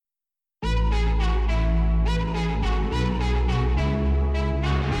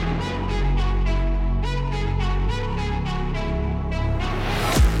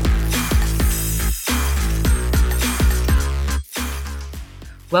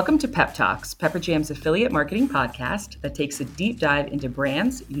Welcome to Pep Talks, Pepper Jam's affiliate marketing podcast that takes a deep dive into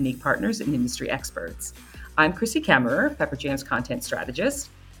brands, unique partners, and industry experts. I'm Chrissy Kemmerer, Pepper Jam's content strategist,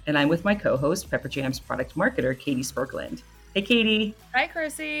 and I'm with my co-host, Pepper Jam's product marketer, Katie Spurkland. Hey, Katie. Hi,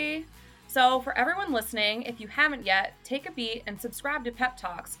 Chrissy. So for everyone listening, if you haven't yet, take a beat and subscribe to Pep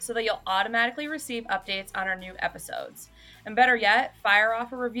Talks so that you'll automatically receive updates on our new episodes. And better yet, fire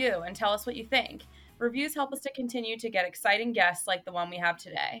off a review and tell us what you think. Reviews help us to continue to get exciting guests like the one we have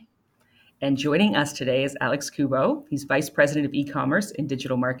today. And joining us today is Alex Kubo. He's Vice President of E-commerce and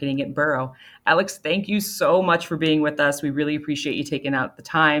Digital Marketing at Burrow. Alex, thank you so much for being with us. We really appreciate you taking out the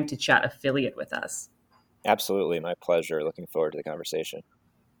time to chat affiliate with us. Absolutely. My pleasure. Looking forward to the conversation.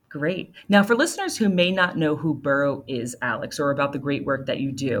 Great. Now, for listeners who may not know who Burrow is, Alex, or about the great work that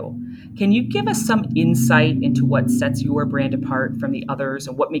you do, can you give us some insight into what sets your brand apart from the others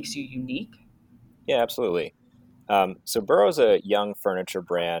and what makes you unique? Yeah, absolutely. So Burrow is a young furniture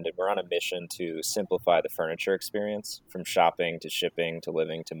brand, and we're on a mission to simplify the furniture experience from shopping to shipping to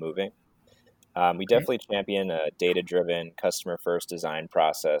living to moving. We definitely champion a data-driven, customer-first design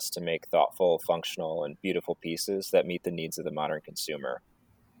process to make thoughtful, functional, and beautiful pieces that meet the needs of the modern consumer.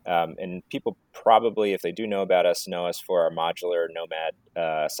 And people probably, if they do know about us, know us for our modular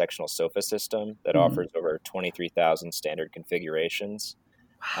Nomad sectional sofa system that offers over 23,000 standard configurations,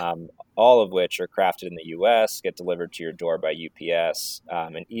 all of which are crafted in the U.S., get delivered to your door by UPS,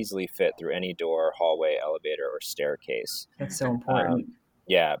 and easily fit through any door, hallway, elevator, or staircase. That's so important.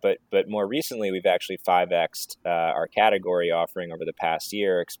 Yeah, but more recently, we've actually 5x'd our category offering over the past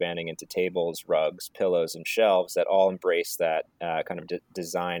year, expanding into tables, rugs, pillows, and shelves that all embrace that kind of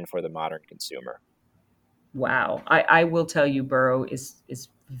design for the modern consumer. Wow. I will tell you, Burrow is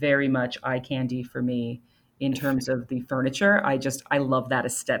very much eye candy for me in terms of the furniture. I love that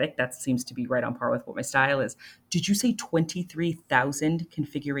aesthetic. That seems to be right on par with what my style is. Did you say 23,000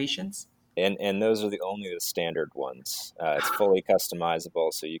 configurations? And those are only the standard ones. It's fully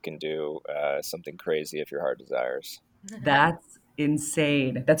customizable, so you can do something crazy if your heart desires. That's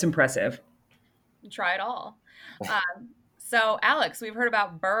insane. That's impressive. Try it all. So Alex, we've heard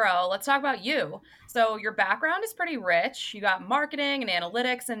about Burrow. Let's talk about you. So your background is pretty rich. You got marketing and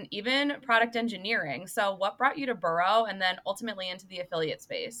analytics and even product engineering. So what brought you to Burrow and then ultimately into the affiliate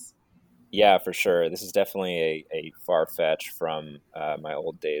space? Yeah, for sure. This is definitely a far fetch from my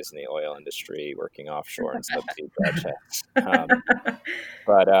old days in the oil industry, working offshore and subsea projects.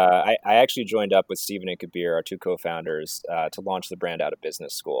 But I actually joined up with Stephen and Kabir, our two co-founders, to launch the brand out of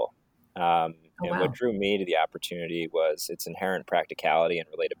business school. And what drew me to the opportunity was its inherent practicality and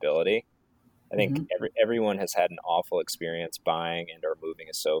relatability. I think everyone has had an awful experience buying and or moving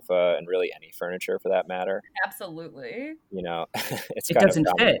a sofa, and really any furniture for that matter. Absolutely. You know, it doesn't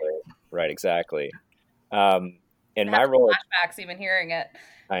fit. Right, exactly. And my role, flashbacks even hearing it.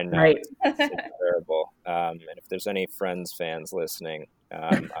 I know, right. it's terrible. And if there's any Friends fans listening,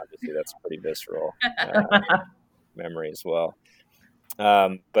 obviously that's pretty visceral memory as well.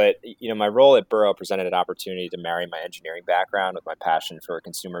 But my role at Burrow presented an opportunity to marry my engineering background with my passion for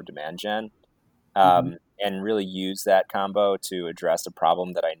consumer demand gen, and really use that combo to address a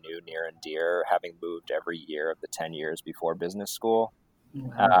problem that I knew near and dear, having moved every year of the 10 years before business school.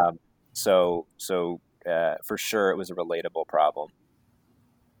 Wow. So for sure, it was a relatable problem.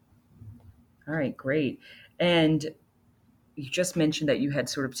 All right, great. And you just mentioned that you had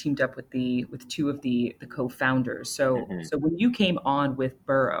sort of teamed up with two of the co-founders. So when you came on with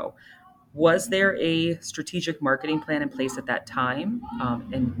Burrow, was there a strategic marketing plan in place at that time?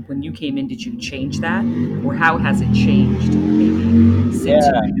 And when you came in, did you change that, or how has it changed maybe since?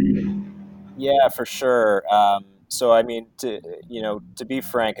 Yeah, for sure. So I mean, to be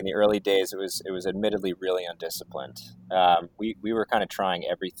frank, in the early days, it was admittedly really undisciplined. We were kind of trying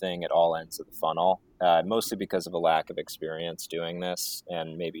everything at all ends of the funnel, mostly because of a lack of experience doing this,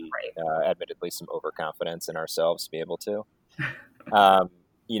 and maybe admittedly some overconfidence in ourselves to be able to.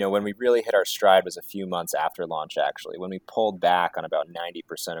 When we really hit our stride was a few months after launch, actually, when we pulled back on about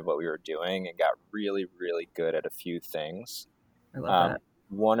 90% of what we were doing and got really, really good at a few things. I love that.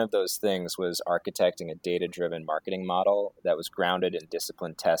 One of those things was architecting a data-driven marketing model that was grounded in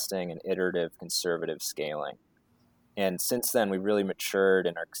disciplined testing and iterative conservative scaling. And since then, we really matured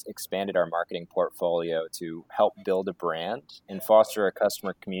and expanded our marketing portfolio to help build a brand and foster a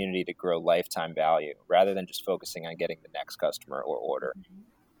customer community to grow lifetime value rather than just focusing on getting the next customer or order.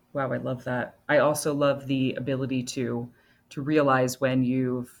 Wow, I love that. I also love the ability to realize when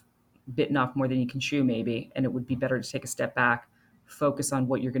you've bitten off more than you can chew, maybe, and it would be better to take a step back, focus on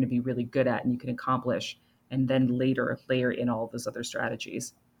what you're going to be really good at and you can accomplish, and then later layer in all of those other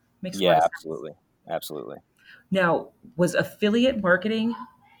strategies. Makes a lot of sense. Absolutely. Now, was affiliate marketing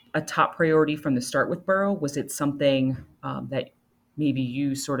a top priority from the start with Burrow? Was it something that maybe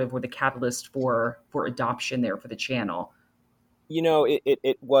you sort of were the catalyst for adoption there for the channel?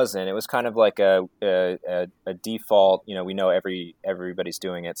 It wasn't. It was kind of like a default. We know everybody's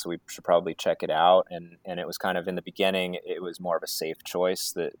doing it, so we should probably check it out. And it was kind of in the beginning, it was more of a safe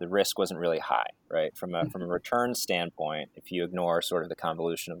choice. The risk wasn't really high, right? From a return standpoint, if you ignore sort of the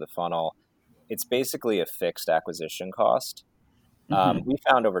convolution of the funnel, it's basically a fixed acquisition cost. Mm-hmm. We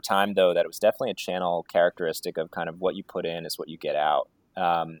found over time, though, that it was definitely a channel characteristic of kind of what you put in is what you get out.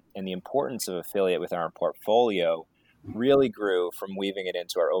 And the importance of affiliate within our portfolio really grew from weaving it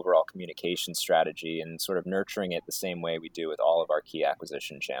into our overall communication strategy and sort of nurturing it the same way we do with all of our key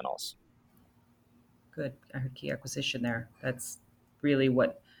acquisition channels. Good. I heard key acquisition there. That's really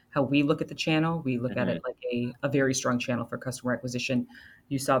how we look at the channel. We look at Mm-hmm. it like a very strong channel for customer acquisition.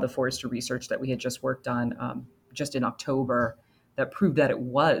 You saw the Forrester research that we had just worked on just in October that proved that it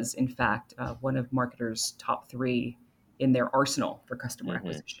was, in fact, one of marketers' top three in their arsenal for customer Mm-hmm.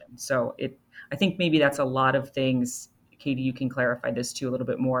 acquisition. So I think maybe that's a lot of things. Katie, you can clarify this too a little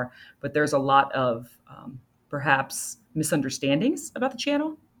bit more, but there's a lot of perhaps misunderstandings about the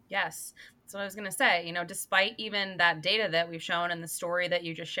channel. Yes. That's what I was going to say. Despite even that data that we've shown and the story that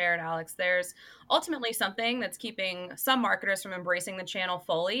you just shared, Alex, there's ultimately something that's keeping some marketers from embracing the channel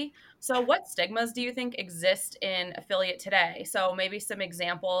fully. So what stigmas do you think exist in affiliate today? So maybe some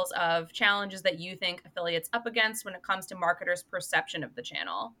examples of challenges that you think affiliates up against when it comes to marketers' perception of the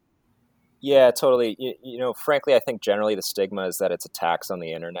channel. Yeah, totally. Frankly, I think generally the stigma is that it's a tax on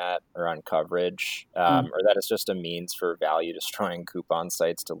the internet or on coverage, or that it's just a means for value destroying coupon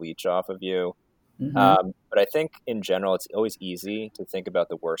sites to leech off of you. Mm-hmm. But I think in general, it's always easy to think about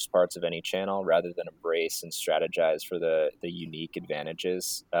the worst parts of any channel rather than embrace and strategize for the unique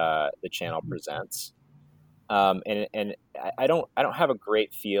advantages the channel presents. And I don't have a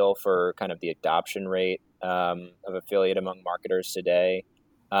great feel for kind of the adoption rate of affiliate among marketers today.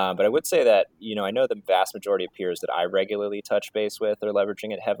 But I would say that, I know the vast majority of peers that I regularly touch base with are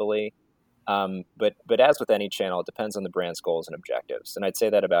leveraging it heavily. But as with any channel, it depends on the brand's goals and objectives. And I'd say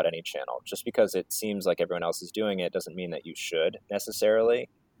that about any channel. Just because it seems like everyone else is doing it doesn't mean that you should necessarily.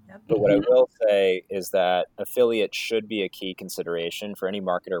 Yep. But what I will say is that affiliate should be a key consideration for any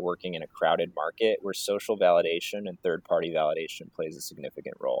marketer working in a crowded market where social validation and third-party validation plays a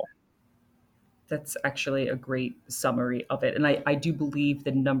significant role. That's actually a great summary of it. And I do believe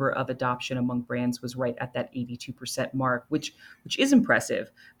the number of adoption among brands was right at that 82% mark, which is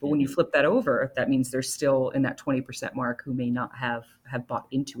impressive. But when you flip that over, that means they're still in that 20% mark who may not have bought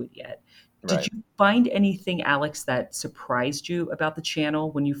into it yet. Did Right. you find anything, Alex, that surprised you about the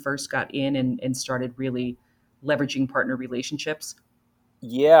channel when you first got in and started really leveraging partner relationships?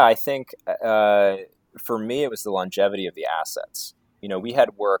 Yeah, I think for me, it was the longevity of the assets. We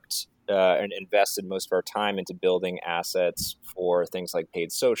had worked and invested most of our time into building assets for things like paid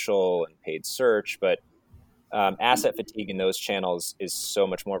social and paid search, but asset fatigue in those channels is so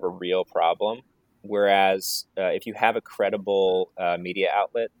much more of a real problem. Whereas if you have a credible media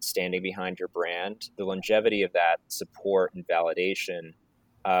outlet standing behind your brand, the longevity of that support and validation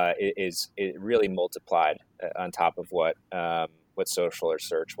is really multiplied on top of what social or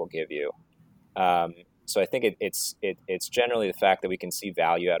search will give you. So I think it's generally the fact that we can see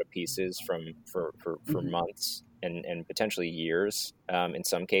value out of pieces for months and potentially years in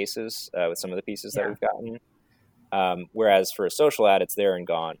some cases with some of the pieces that Yeah. we've gotten. Whereas for a social ad, it's there and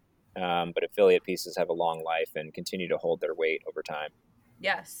gone. But affiliate pieces have a long life and continue to hold their weight over time.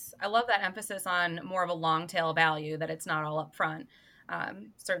 Yes, I love that emphasis on more of a long tail value, that it's not all up front.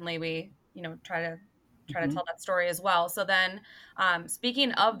 Certainly we, try to Mhm. tell that story as well. So then,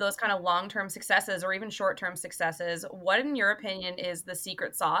 speaking of those kind of long-term successes or even short-term successes, what in your opinion is the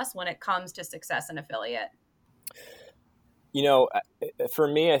secret sauce when it comes to success in affiliate? For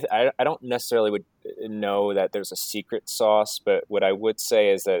me, I don't necessarily would know that there's a secret sauce, but what I would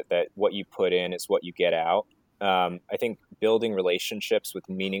say is that what you put in is what you get out. I think building relationships with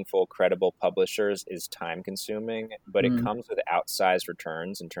meaningful, credible publishers is time consuming, but it Mm. comes with outsized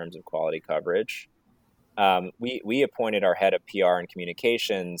returns in terms of quality coverage. We appointed our head of PR and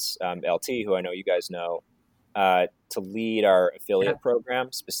communications, LT, who I know you guys know, to lead our affiliate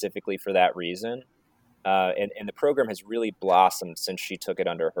program specifically for that reason. And the program has really blossomed since she took it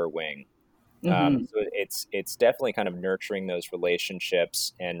under her wing. Mhm. So it's definitely kind of nurturing those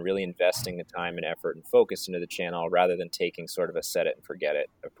relationships and really investing the time and effort and focus into the channel rather than taking sort of a set it and forget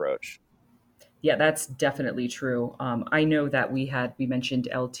it approach. Yeah, that's definitely true. I know that we mentioned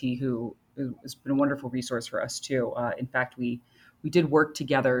LT, who has been a wonderful resource for us too. In fact, we did work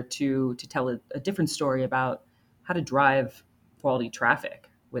together to tell a different story about how to drive quality traffic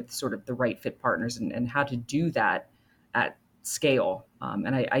with sort of the right fit partners and how to do that at scale.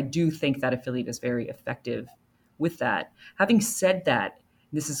 And I do think that affiliate is very effective with that. Having said that,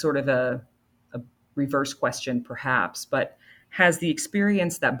 this is sort of a reverse question perhaps, but has the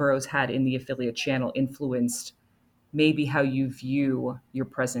experience that Burrow's had in the affiliate channel influenced maybe how you view your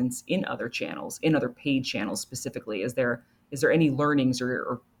presence in other channels, in other paid channels specifically? Is there any learnings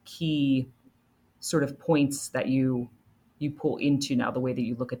or key sort of points that you pull into now the way that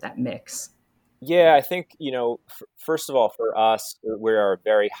you look at that mix? Yeah, I think, first of all, for us, we are a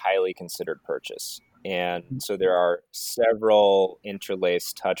very highly considered purchase. And so there are several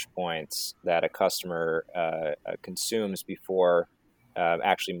interlaced touch points that a customer consumes before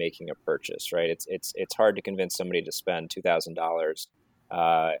actually making a purchase, right? It's hard to convince somebody to spend $2,000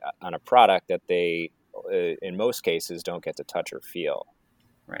 on a product that they, in most cases, don't get to touch or feel.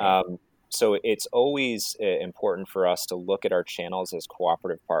 Right. So it's always important for us to look at our channels as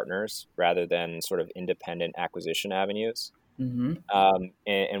cooperative partners rather than sort of independent acquisition avenues. Mm-hmm.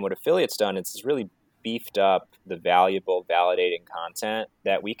 And what Affiliate's done is it's really beefed up the valuable, validating content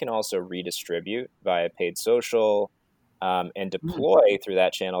that we can also redistribute via paid social and deploy through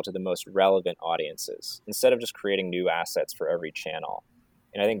that channel to the most relevant audiences instead of just creating new assets for every channel.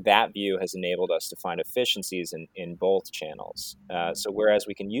 And I think that view has enabled us to find efficiencies in both channels. So whereas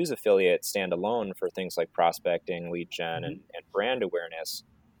we can use affiliate standalone for things like prospecting, lead gen, and brand awareness,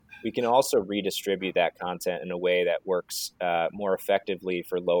 we can also redistribute that content in a way that works more effectively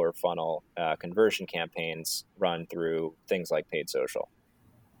for lower funnel conversion campaigns run through things like paid social.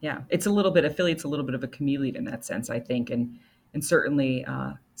 Yeah, affiliate's a little bit of a chameleon in that sense, I think, and certainly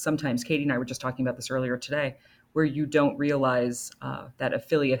sometimes Katie and I were just talking about this earlier today, where you don't realize that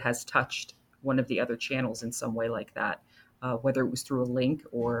affiliate has touched one of the other channels in some way like that, whether it was through a link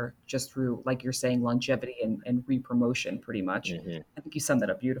or just through, like you're saying, longevity and re-promotion, pretty much. Mm-hmm. I think you summed that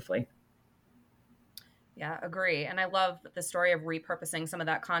up beautifully. Yeah, agree. And I love the story of repurposing some of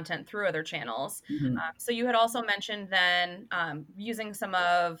that content through other channels. Mm-hmm. So you had also mentioned then using some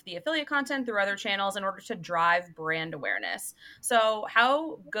of the affiliate content through other channels in order to drive brand awareness. So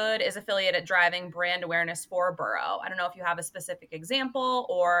how good is affiliate at driving brand awareness for Burrow? I don't know if you have a specific example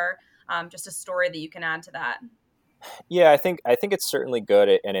or just a story that you can add to that. Yeah, I think it's certainly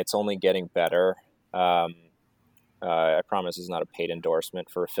good, and it's only getting better. I promise it's not a paid endorsement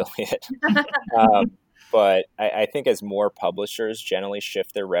for affiliate. But I think as more publishers generally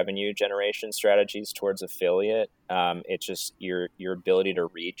shift their revenue generation strategies towards affiliate, it's just your ability to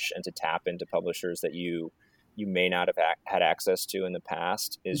reach and to tap into publishers that you may not have had access to in the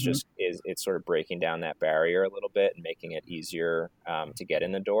past is Mm-hmm. it's sort of breaking down that barrier a little bit and making it easier to get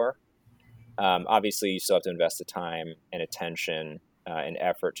in the door. Obviously, you still have to invest the time and attention and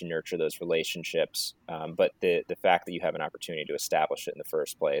effort to nurture those relationships. But the fact that you have an opportunity to establish it in the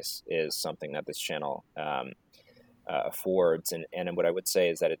first place is something that this channel affords. And what I would say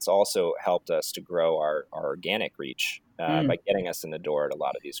is that it's also helped us to grow our organic reach by getting us in the door at a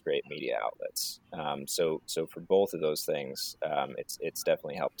lot of these great media outlets. So for both of those things, it's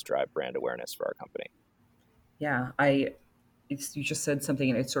definitely helped drive brand awareness for our company. Yeah, you just said something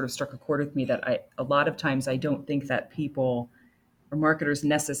and it sort of struck a chord with me that a lot of times I don't think that people or marketers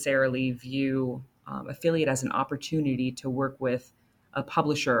necessarily view affiliate as an opportunity to work with a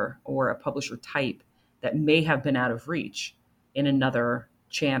publisher or a publisher type that may have been out of reach in another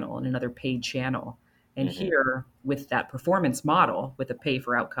channel, in another paid channel. And Mm-hmm. here, with that performance model, with a pay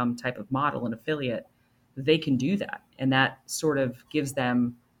for outcome type of model and affiliate, they can do that. And that sort of gives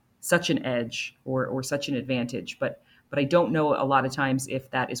them such an edge or such an advantage. But I don't know a lot of times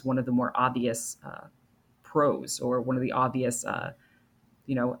if that is one of the more obvious pros or one of the obvious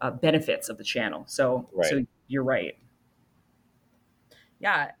benefits of the channel. So Right. you're right.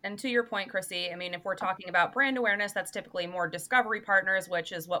 Yeah. And to your point, Chrissy, I mean, if we're talking about brand awareness, that's typically more discovery partners,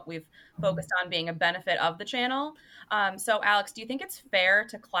 which is what we've focused on being a benefit of the channel. So, Alex, do you think it's fair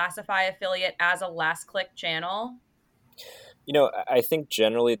to classify affiliate as a last click channel? I think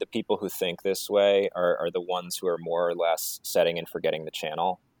generally the people who think this way are the ones who are more or less setting and forgetting the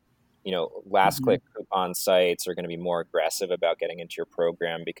channel. Last Mhm. click coupon sites are going to be more aggressive about getting into your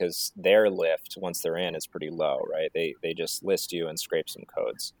program because their lift once they're in is pretty low, right? They just list you and scrape some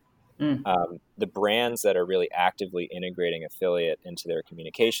codes. Mm. The brands that are really actively integrating affiliate into their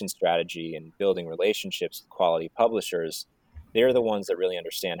communication strategy and building relationships with quality publishers, they're the ones that really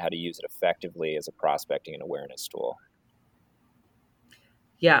understand how to use it effectively as a prospecting and awareness tool.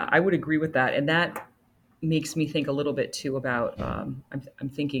 Yeah, I would agree with that, and that makes me think a little bit too about. I'm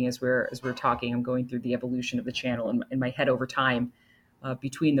thinking as we're talking, I'm going through the evolution of the channel in my head over time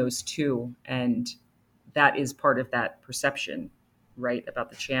between those two, and that is part of that perception right, about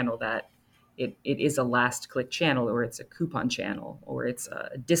the channel, that it is a last click channel, or it's a coupon channel, or it's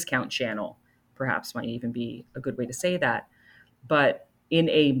a discount channel, perhaps might even be a good way to say that. But in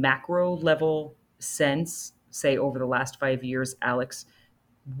a macro level sense, say over the last 5 years, Alex,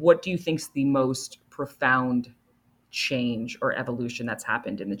 what do you think's the most profound change or evolution that's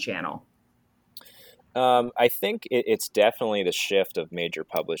happened in the channel? I think it's definitely the shift of major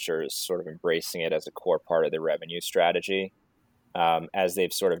publishers sort of embracing it as a core part of their revenue strategy, as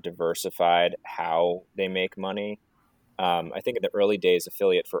they've sort of diversified how they make money. I think in the early days,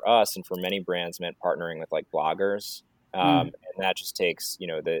 affiliate for us and for many brands meant partnering with like bloggers. Mm, And that just takes,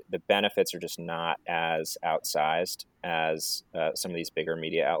 the benefits are just not as outsized as some of these bigger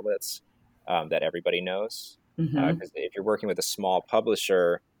media outlets that everybody knows. hmm. Because if you're working with a small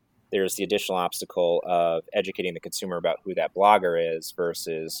publisher, there's the additional obstacle of educating the consumer about who that blogger is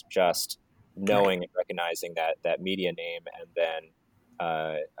versus just Right. knowing and recognizing that media name and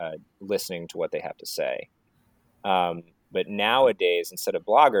then listening to what they have to say. But nowadays, instead of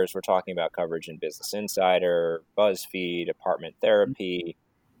bloggers, we're talking about coverage in Business Insider, BuzzFeed, Apartment Therapy,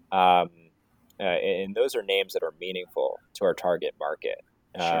 um, and those are names that are meaningful to our target market.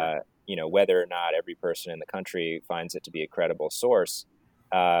 Sure. Whether or not every person in the country finds it to be a credible source,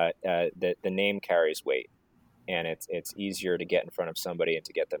 the name carries weight, and it's easier to get in front of somebody and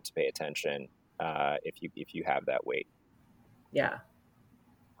to get them to pay attention if you have that weight. Yeah,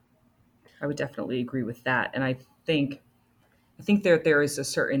 I would definitely agree with that. And I think there is a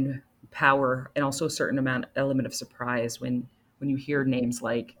certain power and also a certain amount element of surprise when you hear names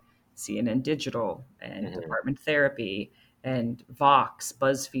like CNN Digital and Hmm. Department Therapy and Vox,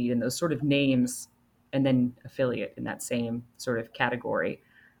 BuzzFeed, and those sort of names, and then affiliate in that same sort of category,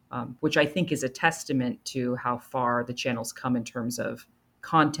 which I think is a testament to how far the channels come in terms of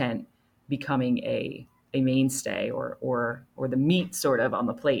content becoming a mainstay, or the meat sort of on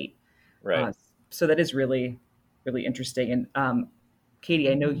the plate. Right. Uh, so that is really, really interesting. And Katie,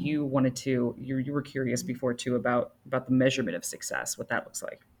 I know you were curious before too about the measurement of success, what that looks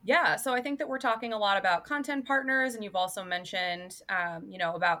like. Yeah, so I think that we're talking a lot about content partners, and you've also mentioned,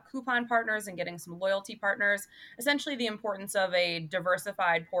 about coupon partners and getting some loyalty partners. Essentially, the importance of a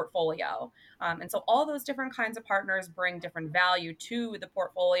diversified portfolio, and so all those different kinds of partners bring different value to the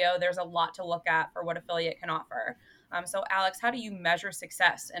portfolio. There's a lot to look at for what affiliate can offer. So, Alex, how do you measure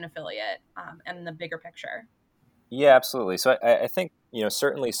success in affiliate and the bigger picture? Yeah, absolutely. So I think,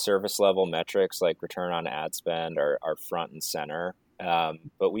 certainly service level metrics like return on ad spend are front and center.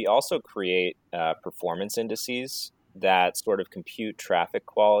 But we also create performance indices that sort of compute traffic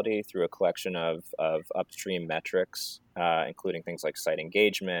quality through a collection of upstream metrics, including things like site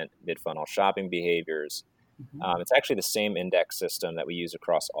engagement, mid-funnel shopping behaviors. Hmm. It's actually the same index system that we use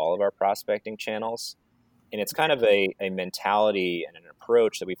across all of our prospecting channels. And it's kind of a mentality and an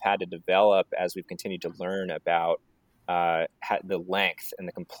approach that we've had to develop as we've continued to learn about the length and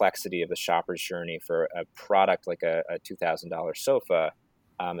the complexity of the shopper's journey for a product like a $2,000 sofa,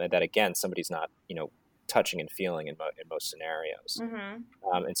 and that again somebody's not touching and feeling in most scenarios.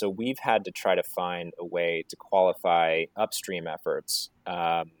 Mm-hmm. And so we've had to try to find a way to qualify upstream efforts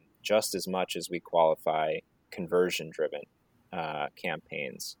just as much as we qualify conversion driven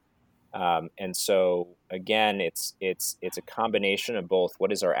campaigns. And so again, it's a combination of both.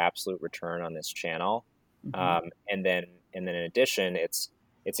 What is our absolute return on this channel, Hmm. and then in addition, it's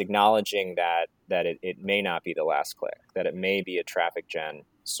acknowledging that it may not be the last click, that it may be a traffic gen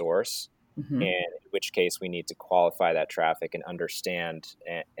source, Hmm. and in which case we need to qualify that traffic and understand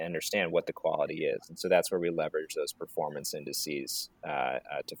what the quality is. And so that's where we leverage those performance indices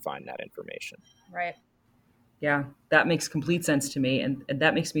to find that information. Right. Yeah, that makes complete sense to me, and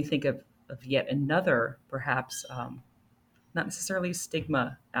that makes me think of yet another, perhaps not necessarily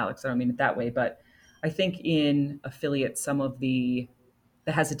stigma, Alex. I don't mean it that way, but I think in affiliate, some of the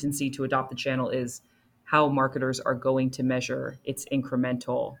hesitancy to adopt the channel is how marketers are going to measure its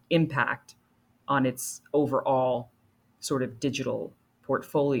incremental impact on its overall sort of digital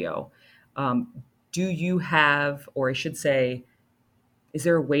portfolio. Um, do you have, or I should say, is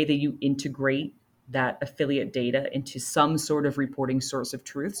there a way that you integrate that affiliate data into some sort of reporting source of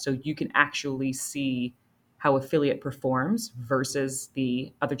truth so you can actually see how affiliate performs versus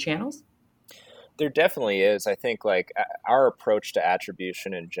the other channels? There definitely is. I think like our approach to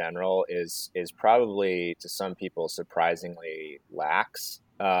attribution in general is probably to some people surprisingly lax,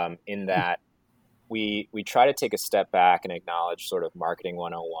 in that we try to take a step back and acknowledge sort of marketing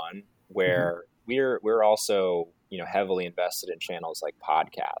 101, Mm-hmm. where we're also heavily invested in channels like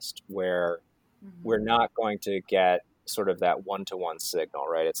podcast, where we're Mm-hmm. not going to get sort of that one-to-one signal,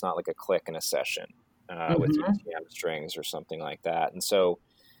 right? It's not like a click in a session. with Mm-hmm. UTM strings or something like that. And so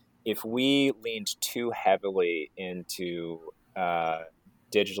if we leaned too heavily into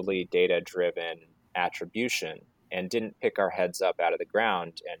digitally data-driven attribution and didn't pick our heads up out of the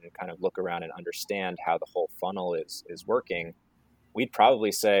ground and kind of look around and understand how the whole funnel is working, we'd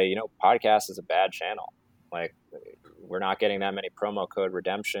probably say, podcast is a bad channel. Like, we're not getting that many promo code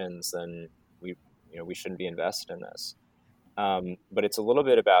redemptions, then we shouldn't be invested in this. But it's a little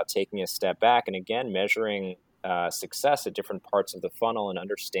bit about taking a step back and again measuring success at different parts of the funnel and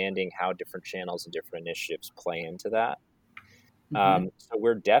understanding how different channels and different initiatives play into that. Mm-hmm. So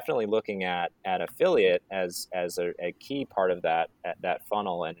we're definitely looking at affiliate as a key part of that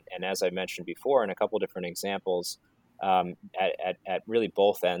funnel, and as I mentioned before in a couple different examples, at really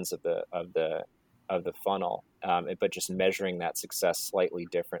both ends of the funnel, but just measuring that success slightly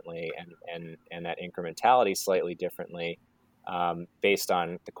differently and that incrementality slightly differently, based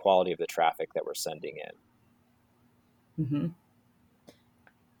on the quality of the traffic that we're sending in. Mm-hmm.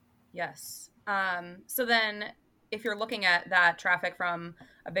 Yes. So then, if you're looking at that traffic from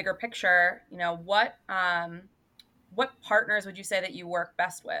a bigger picture, what partners would you say that you work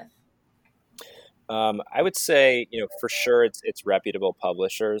best with? I would say, for sure it's reputable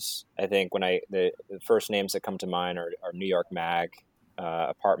publishers. I think the first names that come to mind are New York Mag,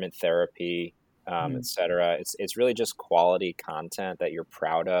 Apartment Therapy, et cetera. It's really just quality content that you're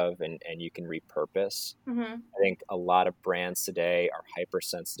proud of and you can repurpose. Mm-hmm. I think a lot of brands today are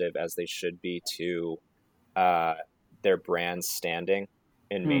hypersensitive, as they should be, to their brand standing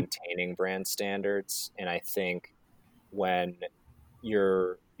and maintaining brand standards. And I think when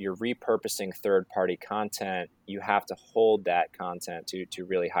you're repurposing third-party content, you have to hold that content to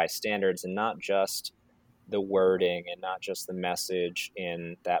really high standards, and not just the wording and not just the message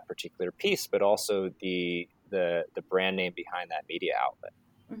in that particular piece, but also the brand name behind that media outlet.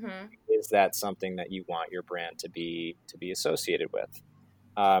 Mm-hmm. Is that something that you want your brand to be associated with?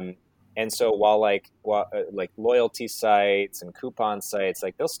 And so while like loyalty sites and coupon sites,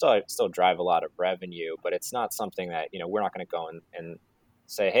 like they'll still drive a lot of revenue, but it's not something that, we're not going to go and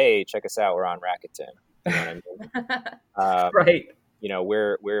say, hey, check us out, we're on Rakuten. You know what I mean? Right.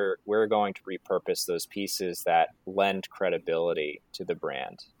 We're going to repurpose those pieces that lend credibility to the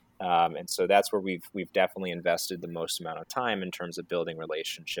brand. And so that's where we've definitely invested the most amount of time in terms of building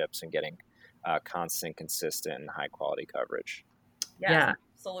relationships and getting constant, consistent, and high quality coverage. Yes, Yeah.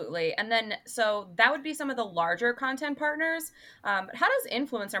 absolutely. And then, so that would be some of the larger content partners. But how does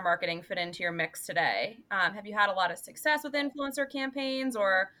influencer marketing fit into your mix today? Have you had a lot of success with influencer campaigns,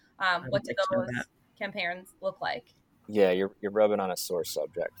 or I what would do like to know those campaigns look like? Yeah, you're rubbing on a sore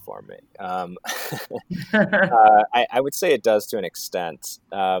subject for me. that. I would say it does to an extent.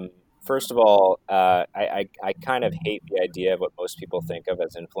 First of all, I kind of hate the idea of what most people think of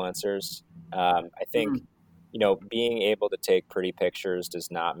as influencers. I think, being able to take pretty pictures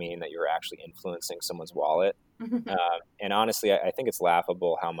does not mean that you're actually influencing someone's wallet. And honestly, I think it's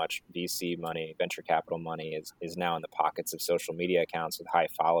laughable how much VC money, venture capital money, is now in the pockets of social media accounts with high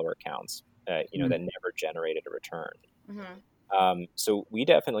follower counts, that never generated a return. So we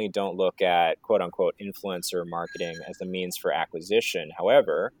definitely don't look at quote unquote influencer marketing as a means for acquisition.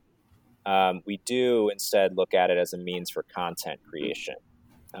 However, we do instead look at it as a means for content creation.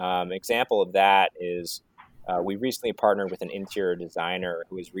 Example of that is we recently partnered with an interior designer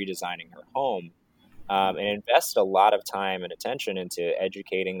who is redesigning her home, and invested a lot of time and attention into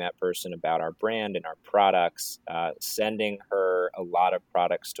educating that person about our brand and our products, sending her a lot of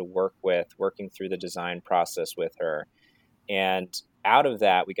products to work with, working through the design process with her. And out of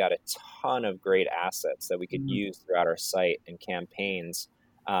that, we got a ton of great assets that we could use throughout our site and campaigns,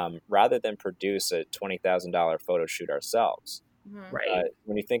 rather than produce a $20,000 photo shoot ourselves. Right.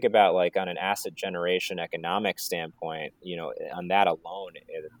 When you think about like on an asset generation economic standpoint, on that alone,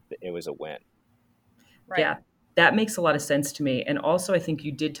 it was a win. Right. Yeah, that makes a lot of sense to me. And also, I think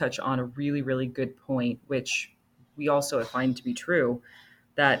you did touch on a really, really good point, which we also find to be true,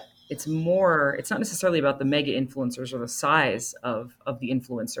 that it's not necessarily about the mega influencers or the size of the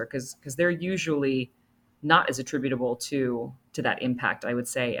influencer, because they're usually not as attributable to that impact, I would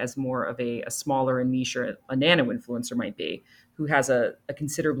say, as more of a smaller and niche or a nano influencer might be, who has a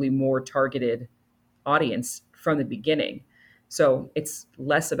considerably more targeted audience from the beginning. So it's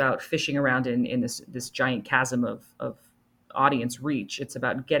less about fishing around in this giant chasm of audience reach. It's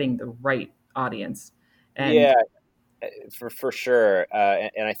about getting the right audience. And Yeah, for sure.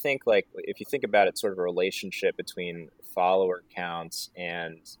 And I think like if you think about it, sort of a relationship between follower counts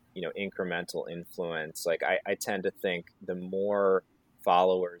and incremental influence. Like I tend to think the more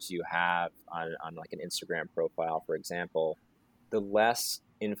followers you have on like an Instagram profile, for example, the less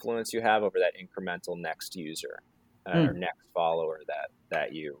influence you have over that incremental next user or next follower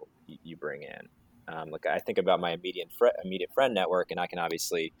that you bring in. Like I think about my immediate friend network, and I can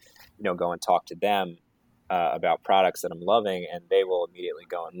obviously, go and talk to them about products that I'm loving, and they will immediately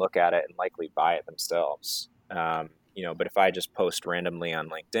go and look at it and likely buy it themselves. But if I just post randomly on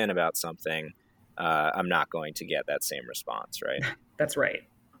LinkedIn about something, I'm not going to get that same response, right? That's right.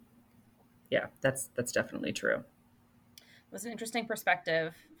 Yeah, that's definitely true. It was an interesting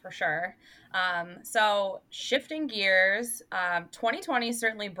perspective for sure. So shifting gears, 2020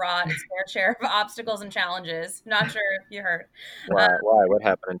 certainly brought its fair share of obstacles and challenges. Not sure if you heard. Why? What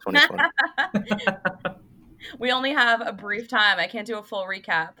happened in 2020? We only have a brief time. I can't do a full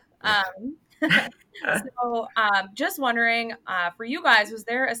recap. So just wondering, for you guys, was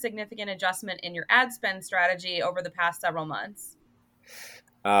there a significant adjustment in your ad spend strategy over the past several months?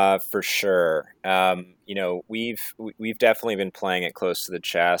 For sure. We've definitely been playing it close to the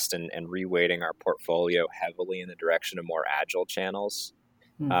chest and reweighting our portfolio heavily in the direction of more agile channels.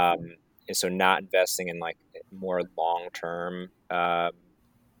 And so not investing in like more long-term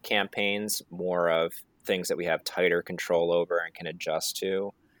campaigns, more of things that we have tighter control over and can adjust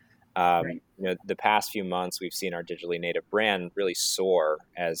to. Right. The past few months, we've seen our digitally native brand really soar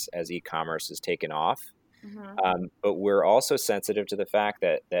as e-commerce has taken off. But we're also sensitive to the fact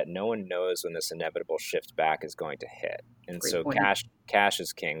that no one knows when this inevitable shift back is going to hit, and Great so point. cash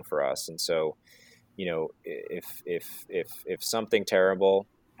is king for us. And so, if something terrible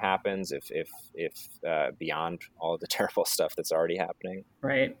happens, if beyond all of the terrible stuff that's already happening,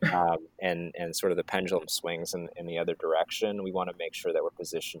 right, and sort of the pendulum swings in the other direction, we want to make sure that we're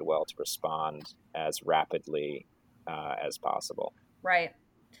positioned well to respond as rapidly as possible. Right.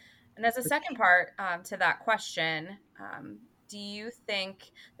 And as a second part to that question, do you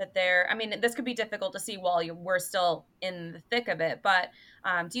think that this could be difficult to see while we're still in the thick of it, but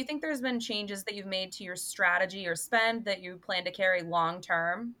do you think there's been changes that you've made to your strategy or spend that you plan to carry long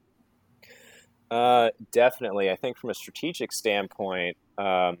term? Definitely. I think from a strategic standpoint,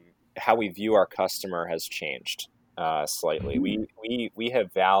 how we view our customer has changed slightly. We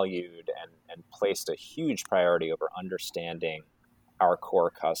have valued and placed a huge priority over understanding our core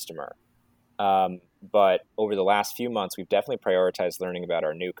customer. But over the last few months, we've definitely prioritized learning about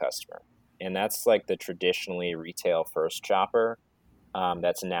our new customer. And that's like the traditionally retail first shopper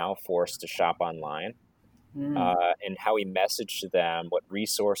that's now forced to shop online. And how we message to them, what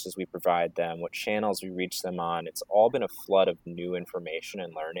resources we provide them, what channels we reach them on. It's all been a flood of new information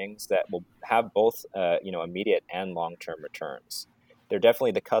and learnings that will have both immediate and long-term returns. They're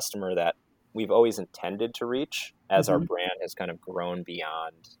definitely the customer that we've always intended to reach as our brand has kind of grown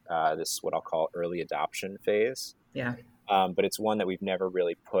beyond this, what I'll call early adoption phase. Yeah. But it's one that we've never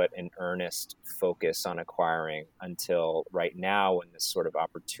really put an earnest focus on acquiring until right now when this sort of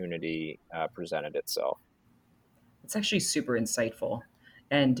opportunity presented itself. It's actually super insightful.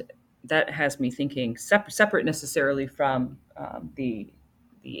 And that has me thinking separate necessarily from the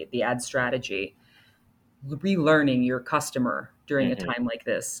ad strategy. Relearning your customer during a time like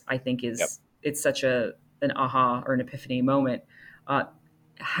this, I think it's such an aha or an epiphany moment.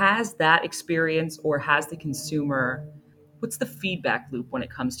 Has that experience or has the consumer, what's the feedback loop when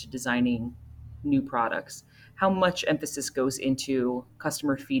it comes to designing new products? How much emphasis goes into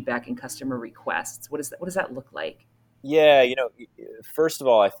customer feedback and customer requests? What does that look like? Yeah, first of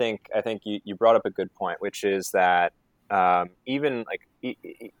all, I think you brought up a good point, which is that even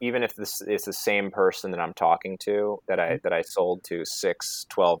if this is the same person that I'm talking to that I sold to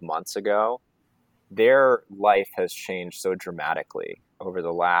 12 months ago, their life has changed so dramatically over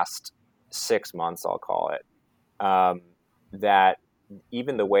the last 6 months, I'll call it, that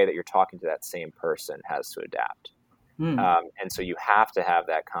even the way that you're talking to that same person has to adapt. And so you have to have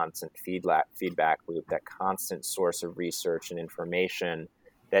that constant feedback loop, that constant source of research and information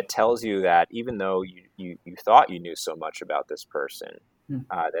that tells you that even though you thought you knew so much about this person,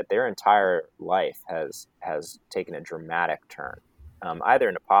 that their entire life has taken a dramatic turn, either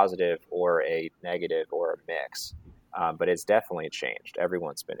in a positive or a negative or a mix. But it's definitely changed.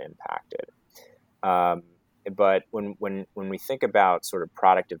 Everyone's been impacted. But when we think about sort of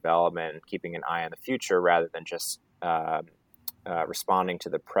product development and keeping an eye on the future rather than just responding to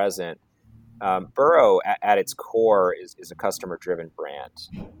the present, Burrow at its core is a customer-driven brand,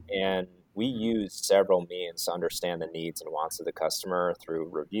 and we use several means to understand the needs and wants of the customer through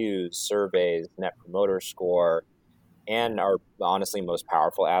reviews, surveys, Net Promoter Score, and our honestly most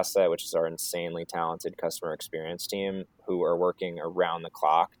powerful asset, which is our insanely talented customer experience team, who are working around the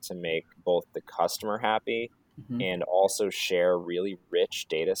clock to make both the customer happy and also share really rich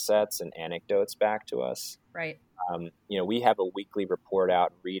data sets and anecdotes back to us. Right. We have a weekly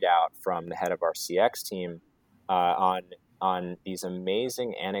readout from the head of our CX team on these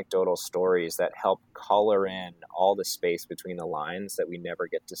amazing anecdotal stories that help color in all the space between the lines that we never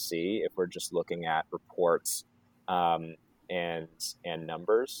get to see if we're just looking at reports and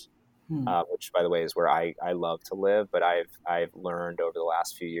numbers. Which, by the way, is where I love to live. But I've learned over the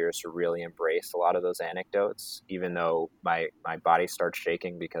last few years to really embrace a lot of those anecdotes, even though my body starts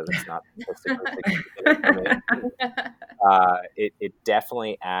shaking because it's not statistically significant information. It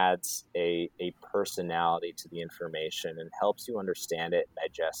definitely adds a personality to the information and helps you understand it and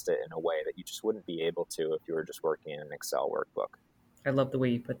digest it in a way that you just wouldn't be able to if you were just working in an Excel workbook. I love the way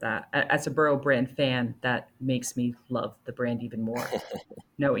you put that. As a Burrow brand fan, that makes me love the brand even more,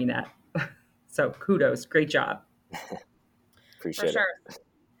 knowing that. So kudos, great job. Appreciate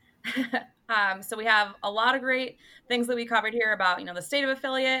it. So we have a lot of great things that we covered here about, the state of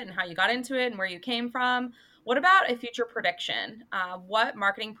affiliate and how you got into it and where you came from. What about a future prediction? What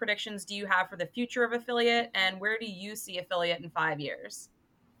marketing predictions do you have for the future of affiliate, and where do you see affiliate in 5 years?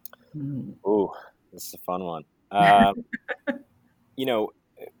 Ooh, this is a fun one.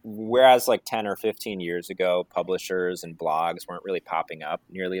 Whereas like 10 or 15 years ago, publishers and blogs weren't really popping up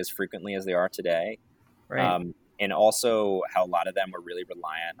nearly as frequently as they are today. Right. And also how a lot of them were really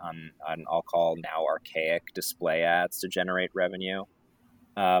reliant on I'll call now archaic display ads to generate revenue.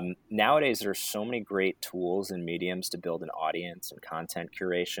 Nowadays, there's so many great tools and mediums to build an audience, and content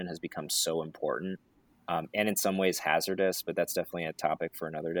curation has become so important. And in some ways hazardous, but that's definitely a topic for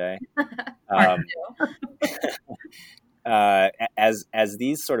another day. As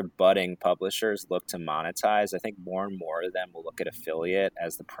these sort of budding publishers look to monetize, I think more and more of them will look at affiliate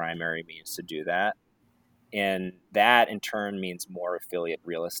as the primary means to do that. And that in turn means more affiliate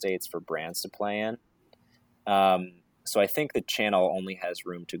real estates for brands to play in. So I think the channel only has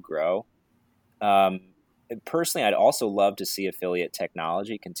room to grow. Personally, I'd also love to see affiliate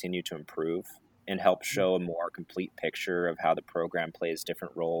technology continue to improve and help show a more complete picture of how the program plays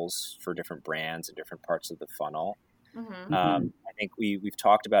different roles for different brands in different parts of the funnel. I think we've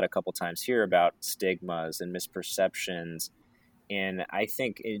talked about a couple times here about stigmas and misperceptions. And I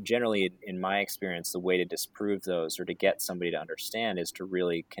think generally, in my experience, the way to disprove those or to get somebody to understand is to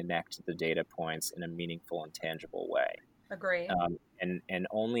really connect the data points in a meaningful and tangible way. Agree. And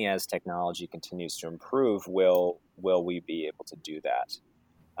only as technology continues to improve will we be able to do that.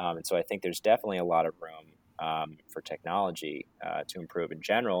 And so I think there's definitely a lot of room for technology to improve in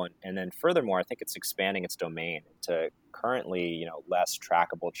general. And then furthermore, I think it's expanding its domain to currently, less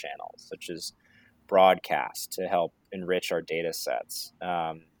trackable channels, such as broadcast, to help enrich our data sets.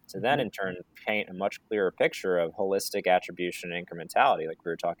 To then in turn paint a much clearer picture of holistic attribution and incrementality, like we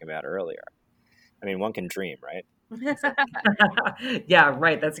were talking about earlier. I mean, one can dream, right? Yeah,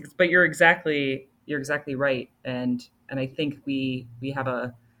 right. But you're exactly right. And I think we have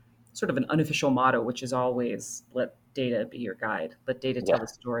a sort of an unofficial motto, which is always let data be your guide, let data tell the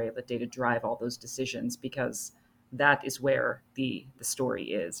story, let data drive all those decisions, because that is where the story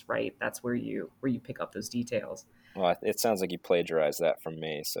is, right? That's where you pick up those details. Well, it sounds like you plagiarized that from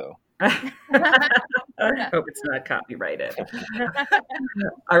me, so. I hope it's not copyrighted.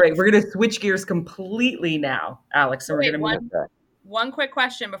 All right, we're going to switch gears completely now, Alex. So we're going to one quick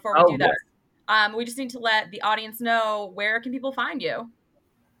question before we do that. We just need to let the audience know, where can people find you?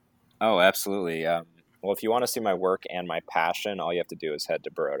 Oh, absolutely. Well, if you want to see my work and my passion, all you have to do is head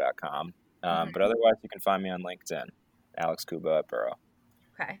to burrow.com. But otherwise, you can find me on LinkedIn, Alex Kuba at Burrow.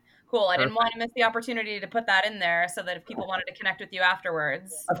 Okay, cool. I didn't want to miss the opportunity to put that in there so that if people wanted to connect with you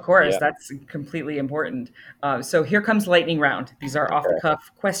afterwards. Of course, that's completely important. So here comes lightning round. These are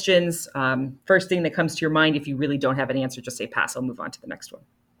off-the-cuff questions. First thing that comes to your mind, if you really don't have an answer, just say pass. I'll move on to the next one.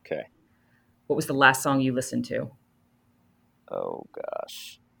 Okay. What was the last song you listened to? Oh,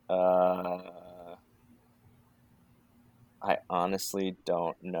 gosh. I honestly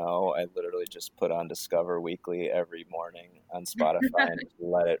don't know. I literally just put on Discover Weekly every morning on Spotify and just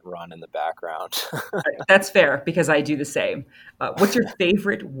let it run in the background. That's fair, because I do the same. What's your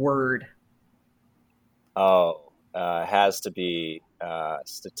favorite word? Oh, has to be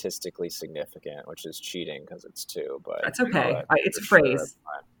statistically significant, which is cheating because it's 2. But that's okay. It's a phrase.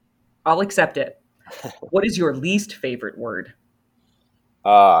 I'll accept it. What is your least favorite word?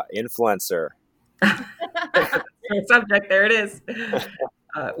 Influencer. Subject, there it is.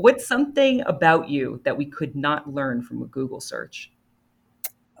 What's something about you that we could not learn from a Google search?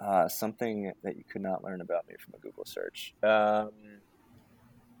 Something that you could not learn about me from a Google search.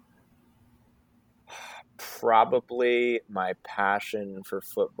 Probably my passion for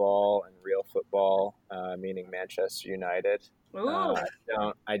football and real football, meaning Manchester United. Ooh.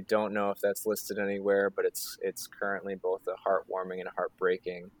 I don't know if that's listed anywhere, but it's currently both a heartwarming and a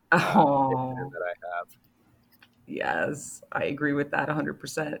heartbreaking addiction Oh, that I have. yes, I agree with that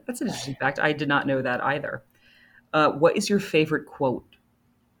 100%. That's an interesting fact. I did not know that either. What is your favorite quote?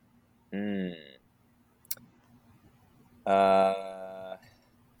 Mm. Uh,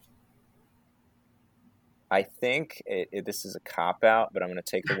 I think this is a cop out, but I'm going to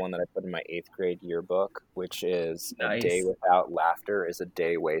take the one that I put in my 8th grade yearbook, which is a day Nice. without laughter is a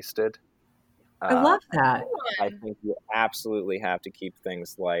day wasted. I Uh, love that. I think you absolutely have to keep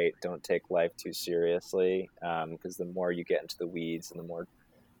things light. Don't take life too seriously, because the more you get into the weeds and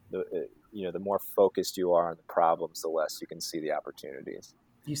the more focused you are on the problems, the less you can see the opportunities.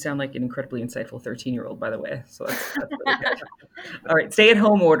 You sound like an incredibly insightful 13-year-old, by the way. So that's really good. All right,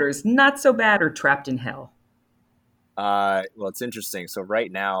 stay-at-home orders, not so bad or trapped in hell? Well, it's interesting. So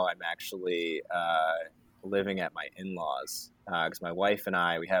right now, I'm actually living at my in-laws because my wife and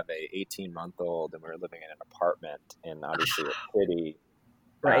we have a 18-month-old, and we're living in an apartment in obviously a city.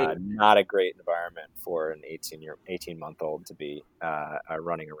 Right. Not a great environment for an 18-month-old to be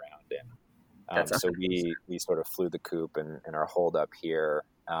running around in. That's So 100%. we sort of flew the coop and are holed up here.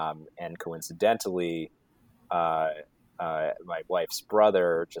 And coincidentally, uh, my wife's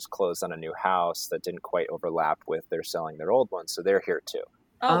brother just closed on a new house that didn't quite overlap with their selling their old one, so they're here too.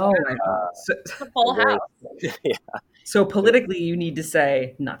 Oh, Oh, wow. my God. So, It's a full There's- house. yeah, so politically, you need to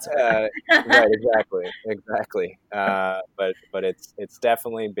say not so bad. right, exactly. But it's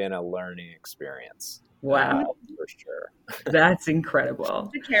definitely been a learning experience. Wow, For sure. that's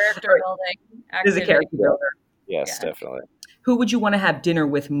incredible. It's a character building It is a activity. character builder. Yes, Yeah. definitely. Who would you want to have dinner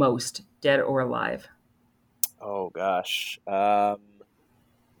with most, dead or alive? Oh gosh,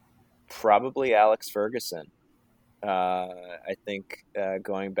 probably Alex Ferguson. I think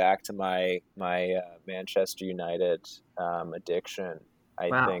going back to my Manchester United addiction, I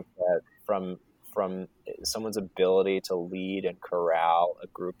Wow. think that from someone's ability to lead and corral a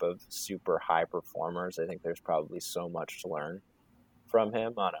group of super high performers, I think there's probably so much to learn from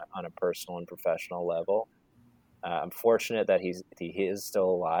him on a personal and professional level. I'm fortunate that he is still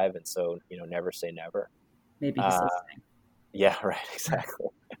alive, and so never say never. Maybe he's Uh, listening. yeah, right, exactly.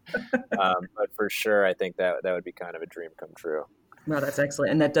 But for sure, I think that would be kind of a dream come true. Wow, that's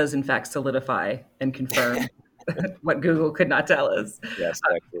excellent. And that does, in fact, solidify and confirm what Google could not tell us. Yes,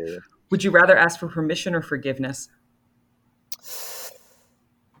 absolutely. Would you rather ask for permission or forgiveness?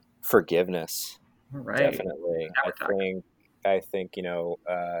 Forgiveness, All right. definitely. Now we're talking. I think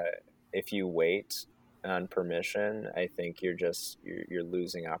if you wait on permission, I think you're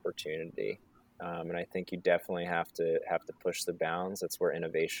losing opportunity. And I think you definitely have to push the bounds. That's where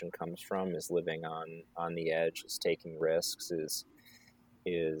innovation comes from. Is living on the edge. Is taking risks.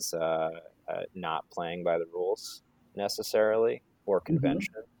 Is not playing by the rules necessarily or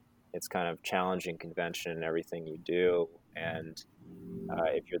convention. It's kind of challenging convention in everything you do. And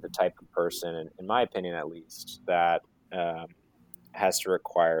if you're the type of person, in my opinion at least, that has to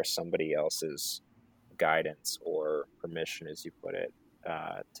require somebody else's guidance or permission, as you put it,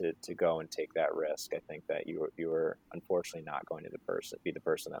 to go and take that risk, I think that you are unfortunately not going to be the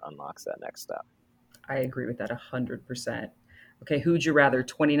person that unlocks that next step. I agree with that 100%. Okay, who'd you rather,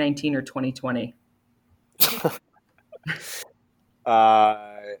 2019 or 2020?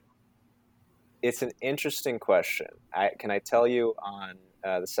 It's an interesting question. Can I tell you on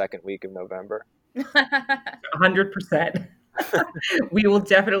the second week of November? 100%. We will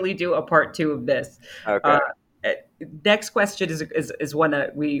definitely do a part 2 of this. Okay. Next question is one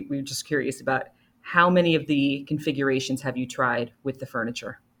that we're just curious about. How many of the configurations have you tried with the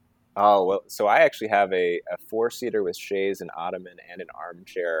furniture? Oh, well, so I actually have a 4-seater with chaise, an ottoman, and an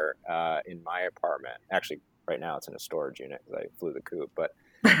armchair in my apartment. Actually, right now it's in a storage unit because I flew the coop, but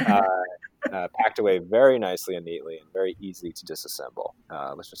packed away very nicely and neatly and very easy to disassemble.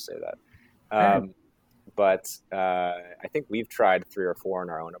 Let's just say that. But I think we've tried 3 or 4 in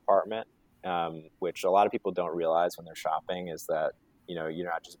our own apartment, which a lot of people don't realize when they're shopping is that, you're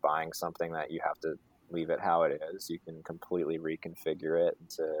not just buying something that you have to leave it how it is. You can completely reconfigure it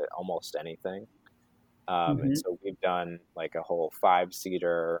into almost anything. And so we've done like a whole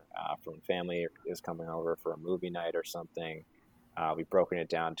 5-seater from family is coming over for a movie night or something. We've broken it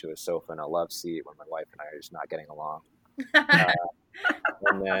down to a sofa and a love seat when my wife and I are just not getting along.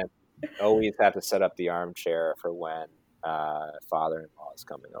 And then always have to set up the armchair for when father-in-law is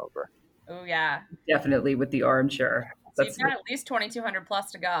coming over. Oh, yeah. Definitely with the armchair. So you've got at least 2,200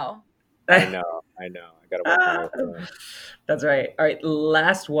 plus to go. I know. I got to work on it. That's right. All right,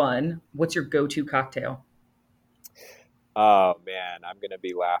 last one. What's your go-to cocktail? Oh man, I'm gonna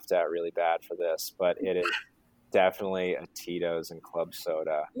be laughed at really bad for this, but it is definitely a Tito's and club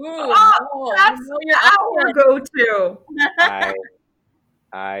soda. Ooh, Oh, no, that's you're our go-to. I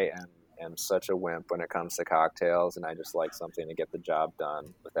I am such a wimp when it comes to cocktails, and I just like something to get the job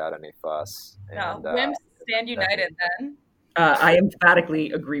done without any fuss. No, And wimps stand united then. I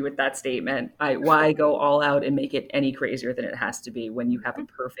emphatically agree with that statement. Why go all out and make it any crazier than it has to be when you have a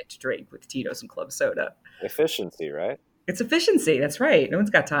perfect drink with Tito's and club soda? efficiency, right? It's efficiency. That's right. No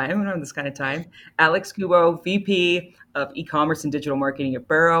one's got time. We don't have this kind of time. Alex Kubo, VP of e-commerce and digital marketing at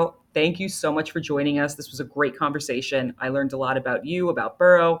Burrow. Thank you so much for joining us. This was a great conversation. I learned a lot about you, about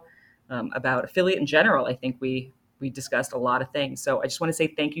Burrow, about affiliate in general. I think we discussed a lot of things. So I just want to say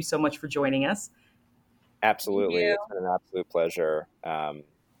thank you so much for joining us. Absolutely, you. it's been an absolute pleasure.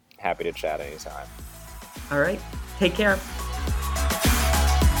 Happy to chat anytime. All right. Take care.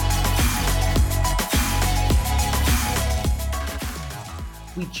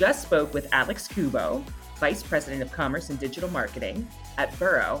 We just spoke with Alex Kubo, Vice President of Commerce and Digital Marketing at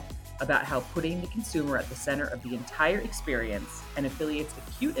Burrow, about how putting the consumer at the center of the entire experience and affiliates'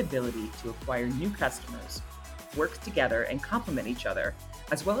 acute ability to acquire new customers work together and complement each other,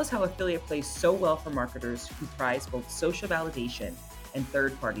 as well as how affiliate plays so well for marketers who prize both social validation and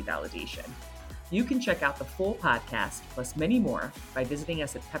third-party validation. You can check out the full podcast plus many more by visiting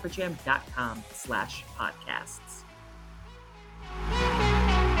us at pepperjam.com/podcasts.